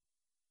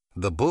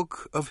The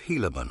Book of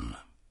Helaman,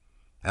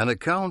 an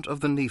account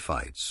of the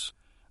Nephites,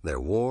 their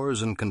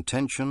wars and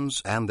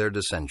contentions and their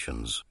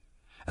dissensions,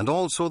 and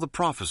also the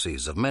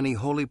prophecies of many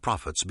holy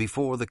prophets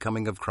before the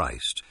coming of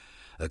Christ,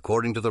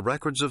 according to the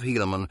records of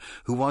Helaman,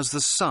 who was the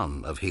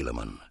son of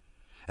Helaman,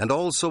 and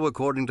also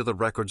according to the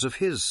records of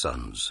his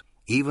sons,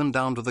 even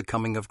down to the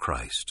coming of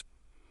Christ.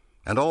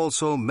 And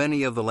also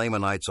many of the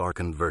Lamanites are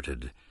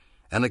converted,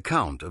 an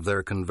account of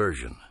their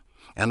conversion,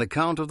 an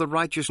account of the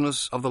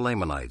righteousness of the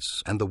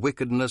Lamanites, and the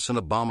wickedness and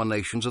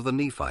abominations of the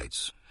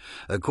Nephites,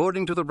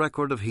 according to the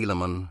record of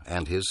Helaman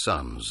and his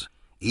sons,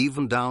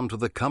 even down to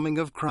the coming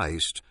of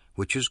Christ,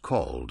 which is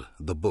called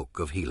the Book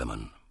of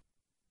Helaman.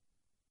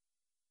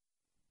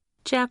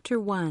 Chapter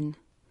 1.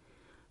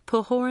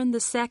 Pahoran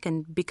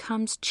II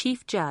becomes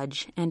chief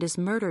judge and is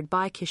murdered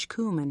by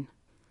Kishkumen.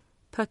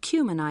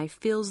 Pachumeni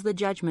fills the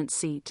judgment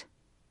seat.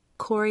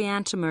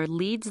 Coriantumr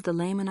leads the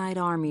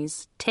Lamanite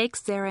armies,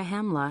 takes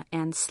Zarahemla,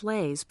 and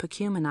slays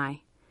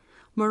Pachumeni.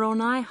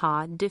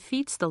 Moronihah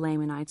defeats the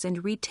Lamanites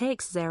and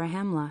retakes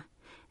Zarahemla,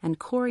 and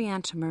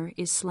Coriantumr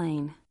is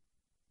slain.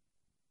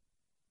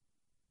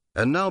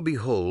 And now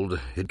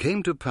behold, it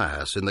came to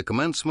pass in the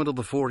commencement of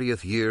the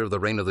 40th year of the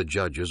reign of the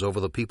judges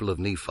over the people of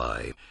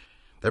Nephi,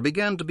 there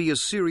began to be a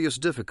serious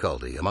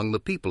difficulty among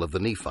the people of the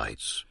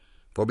Nephites.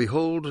 For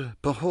behold,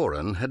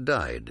 Pahoran had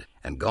died,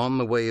 and gone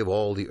the way of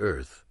all the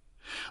earth.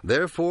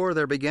 Therefore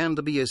there began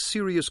to be a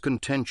serious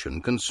contention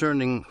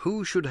concerning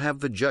who should have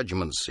the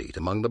judgment seat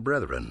among the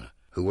brethren,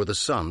 who were the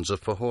sons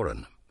of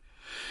Pahoran.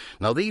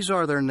 Now these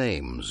are their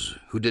names,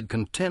 who did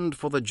contend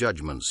for the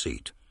judgment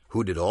seat,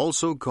 who did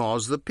also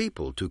cause the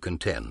people to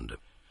contend: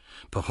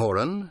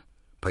 Pahoran,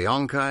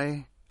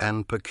 Paanchi,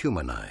 and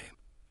Pachumeni.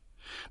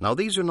 Now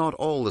these are not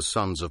all the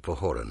sons of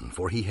Pahoran,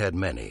 for he had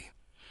many,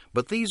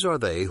 but these are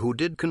they who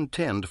did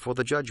contend for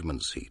the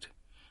judgment seat.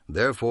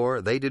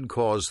 Therefore they did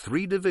cause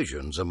 3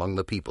 divisions among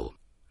the people.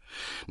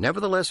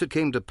 Nevertheless it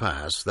came to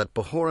pass that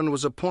Pahoran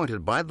was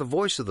appointed by the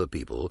voice of the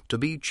people to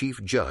be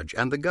chief judge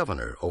and the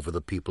governor over the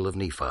people of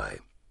Nephi.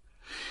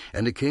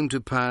 And it came to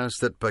pass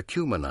that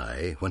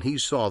Pachumeni, when he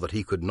saw that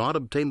he could not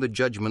obtain the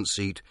judgment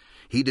seat,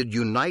 he did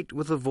unite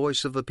with the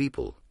voice of the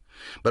people.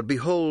 But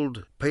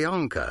behold,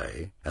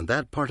 Paanchi, and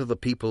that part of the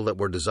people that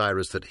were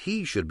desirous that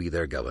he should be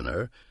their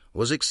governor,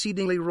 was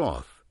exceedingly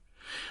wroth.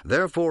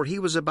 Therefore he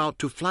was about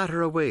to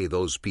flatter away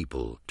those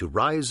people, to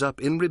rise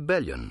up in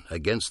rebellion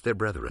against their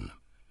brethren.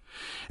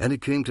 And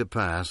it came to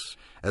pass,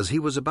 as he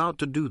was about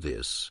to do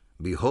this,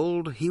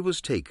 behold, he was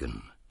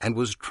taken, and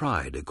was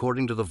tried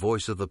according to the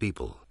voice of the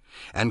people,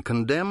 and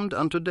condemned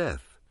unto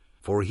death,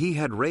 for he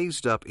had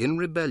raised up in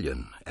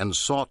rebellion, and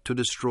sought to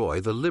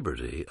destroy the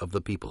liberty of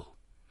the people.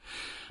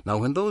 Now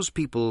when those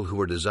people who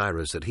were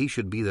desirous that he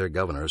should be their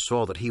governor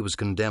saw that he was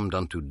condemned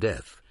unto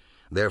death,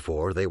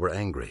 therefore they were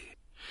angry.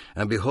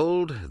 And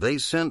behold, they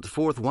sent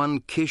forth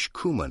one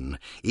Kishkumen,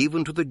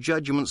 even to the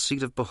judgment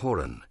seat of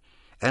Pahoran,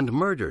 and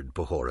murdered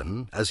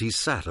Pahoran as he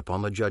sat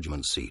upon the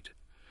judgment seat.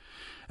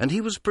 And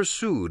he was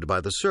pursued by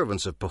the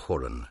servants of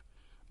Pahoran.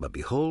 But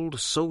behold,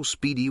 so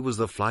speedy was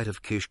the flight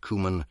of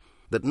Kishkumen,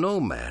 that no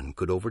man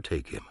could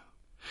overtake him.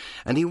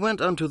 And he went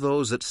unto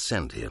those that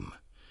sent him,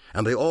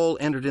 and they all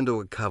entered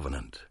into a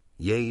covenant,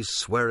 yea,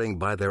 swearing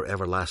by their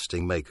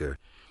everlasting Maker,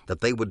 that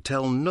they would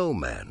tell no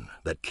man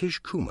that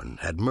Kishkumen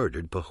had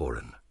murdered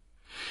Pahoran.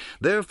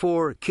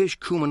 Therefore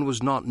Kishkumen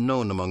was not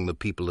known among the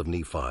people of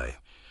Nephi,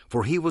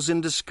 for he was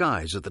in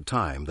disguise at the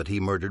time that he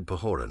murdered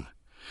Pahoran.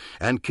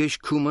 And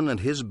Kishkumen and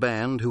his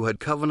band, who had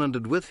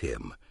covenanted with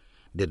him,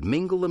 did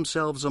mingle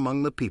themselves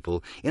among the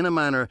people in a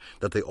manner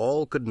that they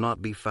all could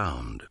not be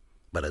found,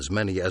 but as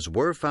many as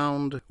were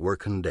found were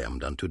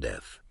condemned unto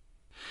death.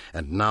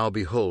 And now,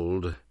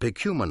 behold,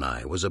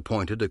 Pachumeni was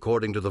appointed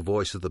according to the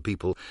voice of the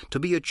people to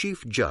be a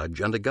chief judge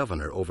and a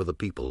governor over the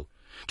people,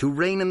 to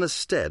reign in the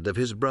stead of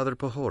his brother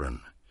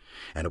Pahoran.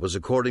 And it was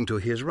according to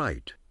his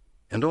right.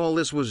 And all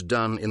this was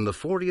done in the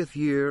 40th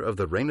year of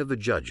the reign of the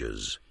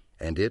judges,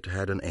 and it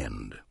had an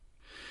end.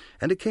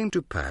 And it came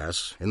to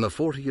pass, in the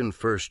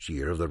 41st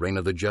year of the reign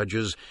of the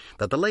judges,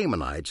 that the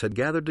Lamanites had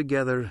gathered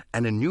together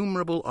an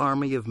innumerable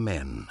army of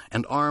men,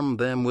 and armed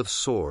them with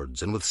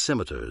swords, and with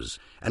scimitars,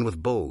 and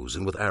with bows,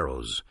 and with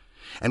arrows,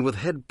 and with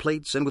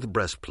headplates, and with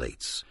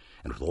breastplates,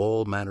 and with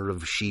all manner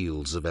of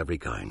shields of every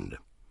kind.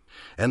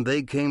 And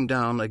they came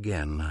down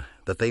again,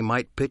 that they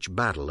might pitch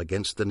battle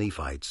against the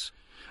Nephites,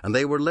 and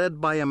they were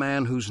led by a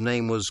man whose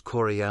name was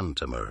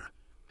Coriantumr.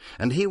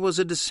 And he was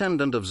a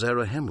descendant of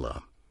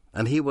Zarahemla,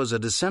 and he was a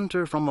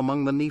dissenter from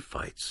among the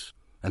Nephites,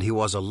 and he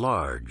was a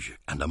large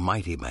and a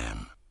mighty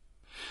man.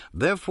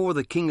 Therefore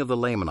the king of the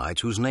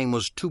Lamanites, whose name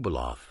was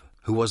Tubaloth,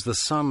 who was the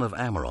son of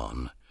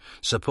Ammoron,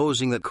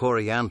 supposing that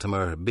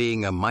Coriantumr,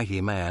 being a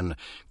mighty man,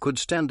 could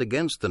stand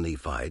against the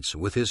Nephites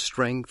with his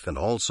strength and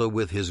also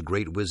with his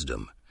great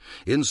wisdom,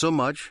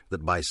 insomuch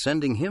that by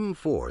sending him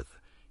forth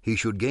he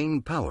should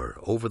gain power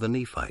over the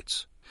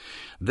Nephites.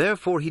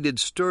 Therefore he did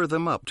stir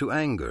them up to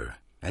anger,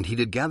 and he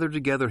did gather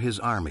together his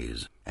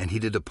armies, and he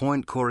did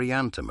appoint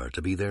Coriantumr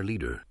to be their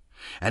leader.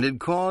 and had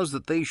caused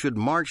that they should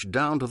march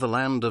down to the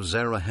land of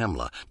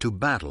Zarahemla to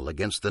battle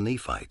against the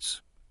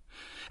Nephites.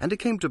 And it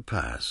came to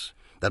pass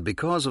that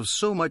because of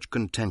so much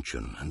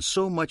contention and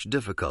so much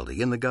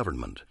difficulty in the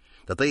government,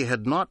 that they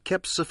had not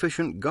kept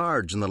sufficient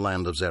guards in the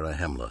land of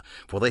Zarahemla,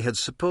 for they had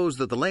supposed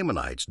that the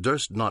Lamanites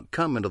durst not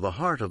come into the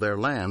heart of their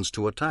lands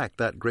to attack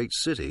that great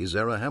city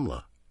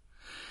Zarahemla.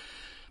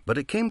 But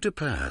it came to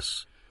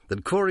pass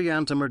that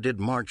Coriantumr did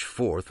march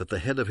forth at the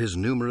head of his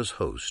numerous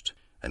host,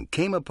 and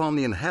came upon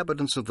the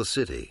inhabitants of the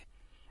city,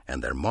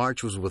 and their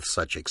march was with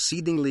such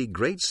exceedingly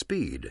great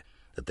speed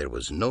that there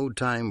was no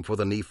time for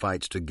the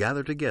Nephites to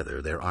gather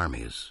together their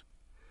armies.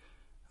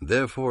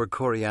 Therefore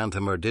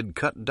Coriantumr did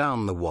cut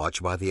down the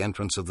watch by the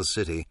entrance of the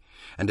city,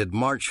 and did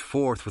march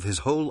forth with his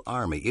whole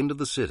army into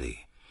the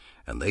city,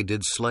 and they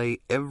did slay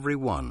every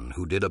one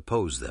who did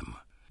oppose them,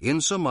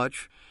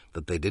 insomuch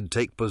that they did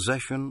take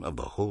possession of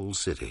the whole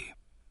city.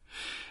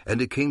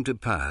 And it came to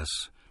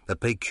pass that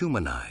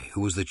Pacumeni,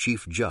 who was the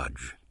chief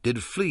judge,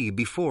 did flee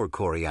before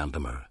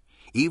Coriantumr,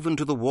 even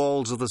to the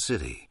walls of the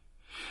city.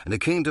 And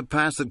it came to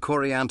pass that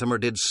Coriantumr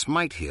did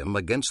smite him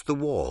against the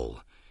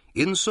wall,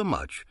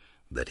 insomuch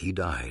that he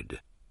died.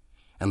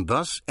 And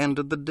thus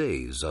ended the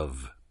days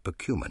of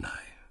Pacumeni.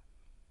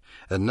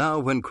 And now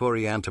when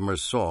Coriantumr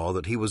saw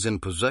that he was in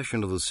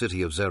possession of the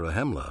city of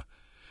Zarahemla,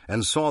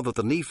 and saw that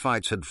the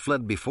Nephites had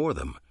fled before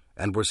them,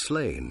 and were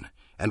slain,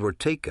 and were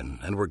taken,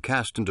 and were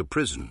cast into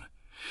prison,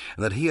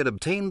 and that he had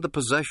obtained the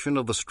possession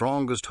of the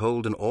strongest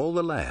hold in all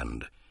the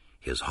land,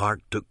 his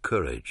heart took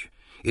courage,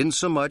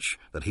 insomuch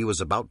that he was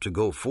about to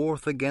go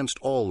forth against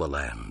all the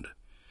land.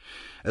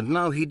 And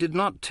now he did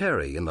not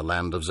tarry in the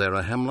land of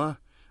Zarahemla,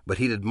 but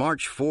he did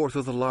march forth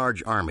with a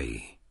large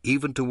army,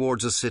 even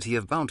towards the city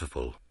of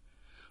Bountiful.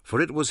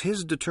 For it was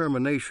his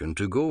determination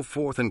to go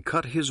forth and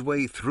cut his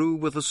way through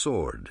with the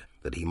sword,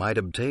 that he might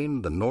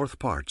obtain the north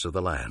parts of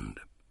the land.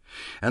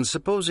 And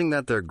supposing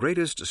that their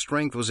greatest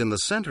strength was in the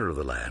center of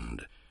the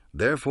land,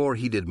 therefore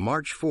he did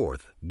march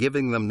forth,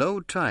 giving them no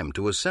time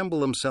to assemble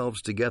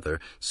themselves together,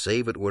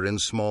 save it were in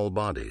small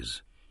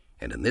bodies.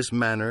 And in this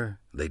manner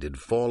they did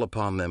fall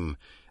upon them,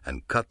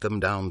 and cut them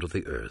down to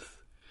the earth.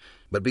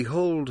 But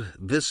behold,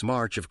 this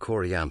march of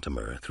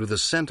Coriantumr through the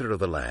center of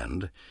the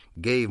land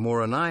gave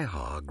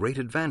Moronihah great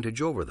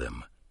advantage over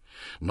them,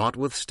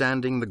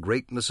 notwithstanding the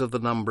greatness of the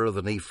number of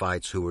the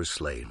Nephites who were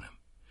slain.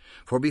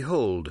 For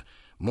behold,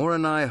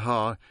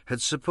 Moronihah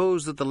had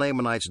supposed that the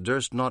Lamanites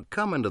durst not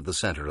come into the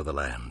center of the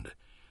land,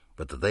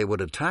 but that they would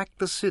attack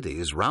the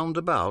cities round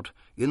about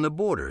in the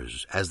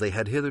borders, as they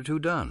had hitherto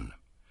done.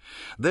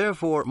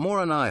 Therefore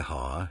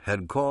Moronihah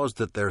had caused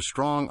that their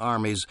strong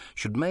armies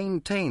should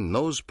maintain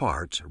those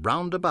parts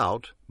round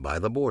about by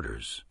the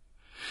borders.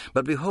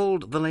 But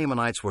behold, the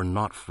Lamanites were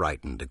not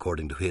frightened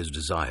according to his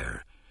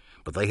desire,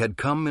 but they had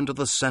come into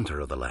the center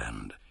of the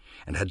land,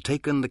 and had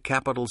taken the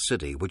capital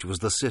city, which was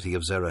the city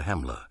of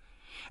Zarahemla,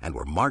 and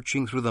were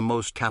marching through the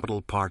most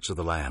capital parts of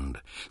the land,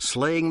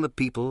 slaying the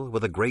people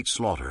with a great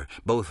slaughter,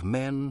 both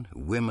men,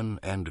 women,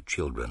 and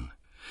children,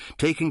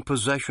 taking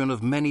possession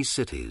of many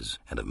cities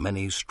and of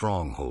many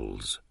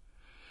strongholds.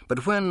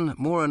 But when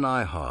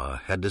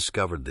Moronihah had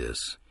discovered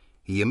this,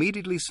 he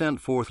immediately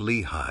sent forth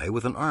Lehi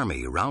with an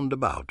army round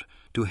about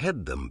to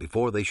head them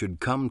before they should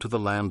come to the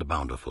land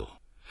Bountiful.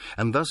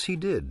 And thus he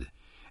did,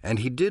 and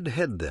he did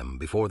head them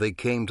before they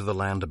came to the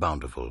land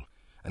Bountiful,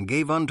 and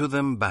gave unto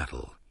them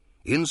battle,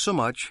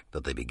 insomuch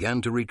that they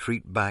began to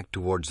retreat back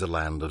towards the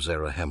land of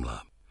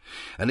Zarahemla.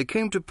 And it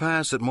came to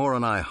pass that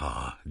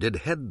Moronihah did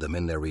head them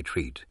in their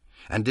retreat,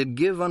 and did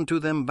give unto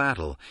them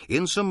battle,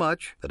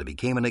 insomuch that it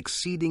became an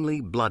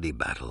exceedingly bloody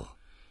battle.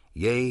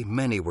 Yea,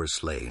 many were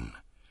slain,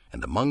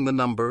 and among the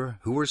number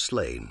who were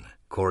slain,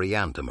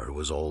 Coriantumr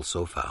was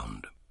also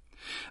found.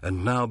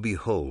 And now,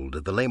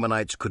 behold, the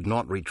Lamanites could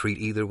not retreat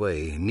either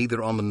way,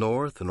 neither on the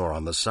north, nor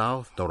on the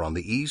south, nor on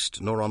the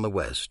east, nor on the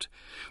west,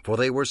 for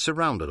they were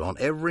surrounded on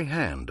every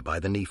hand by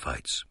the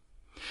Nephites.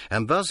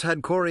 And thus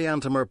had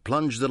Coriantumr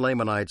plunged the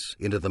Lamanites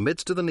into the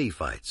midst of the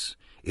Nephites,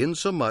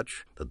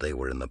 insomuch that they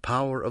were in the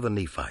power of the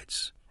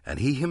Nephites, and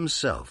he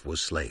himself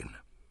was slain.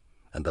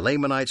 And the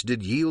Lamanites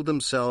did yield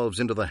themselves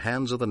into the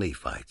hands of the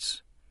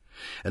Nephites.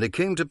 And it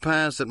came to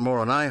pass that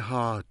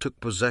Moronihah took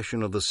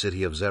possession of the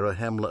city of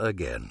Zarahemla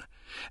again,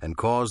 and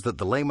caused that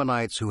the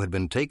Lamanites who had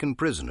been taken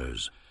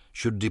prisoners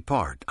should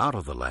depart out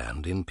of the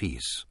land in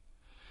peace.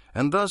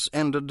 And thus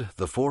ended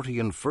the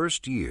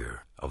 41st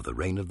year of the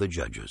reign of the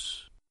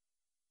judges.